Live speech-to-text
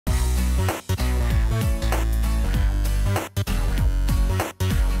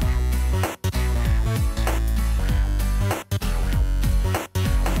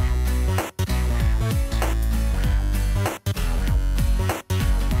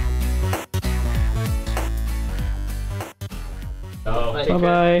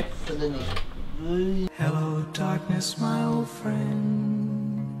Bye-bye. Hello, darkness, my old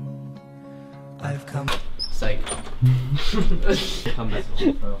friend. I've come. Psych. Come back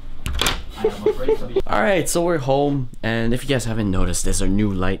home, bro. I am afraid to be. Alright, so we're home, and if you guys haven't noticed, there's a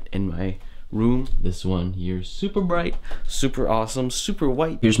new light in my room. This one here, super bright, super awesome, super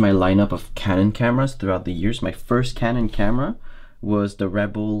white. Here's my lineup of Canon cameras throughout the years. My first Canon camera was the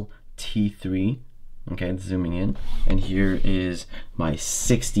Rebel T3. Okay, zooming in, and here is my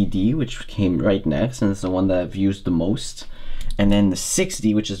 60D, which came right next, and it's the one that I've used the most. And then the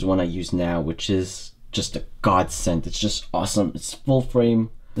 6D, which is the one I use now, which is just a godsend. It's just awesome. It's full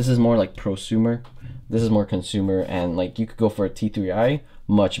frame. This is more like prosumer. This is more consumer, and like you could go for a T3i,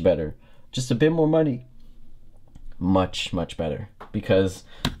 much better. Just a bit more money, much better, because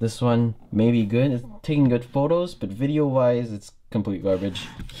this one may be good, it's taking good photos, but video wise it's complete garbage.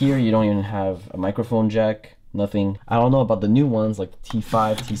 Here you don't even have a microphone jack, nothing. I don't know about the new ones like the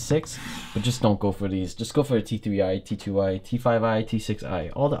T5, T6, but just don't go for these. Just go for a T3i, T2i, T5i,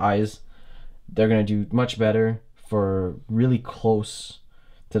 T6i. All the I's, they're gonna do much better for really close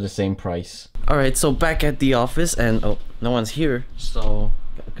to the same price. Alright, so back at the office, and oh, no one's here, so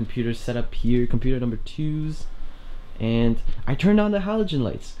got a computer set up here, computer number 2's, and I turned on the halogen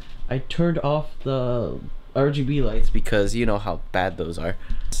lights. I turned off the RGB lights because you know how bad those are.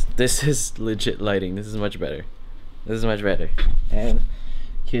 This is legit lighting. This is much better. This is much better. And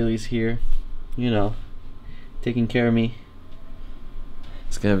Kaylee's here, you know, taking care of me.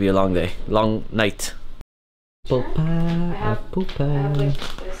 It's gonna be a long day, long night. Poopa, I have like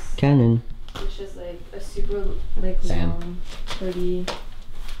this Canon, which is like a super like long, pretty.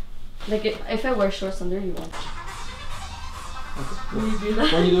 Like if I wear shorts under, you won't. When you do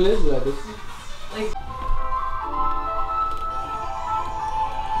that. When you do this, like this. Like.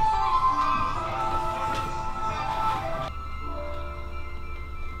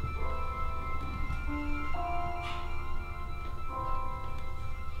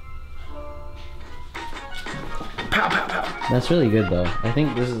 Pow, pow, pow. That's really good though. I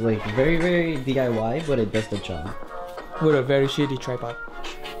think this is like very DIY, but it does the job. With a very shitty tripod.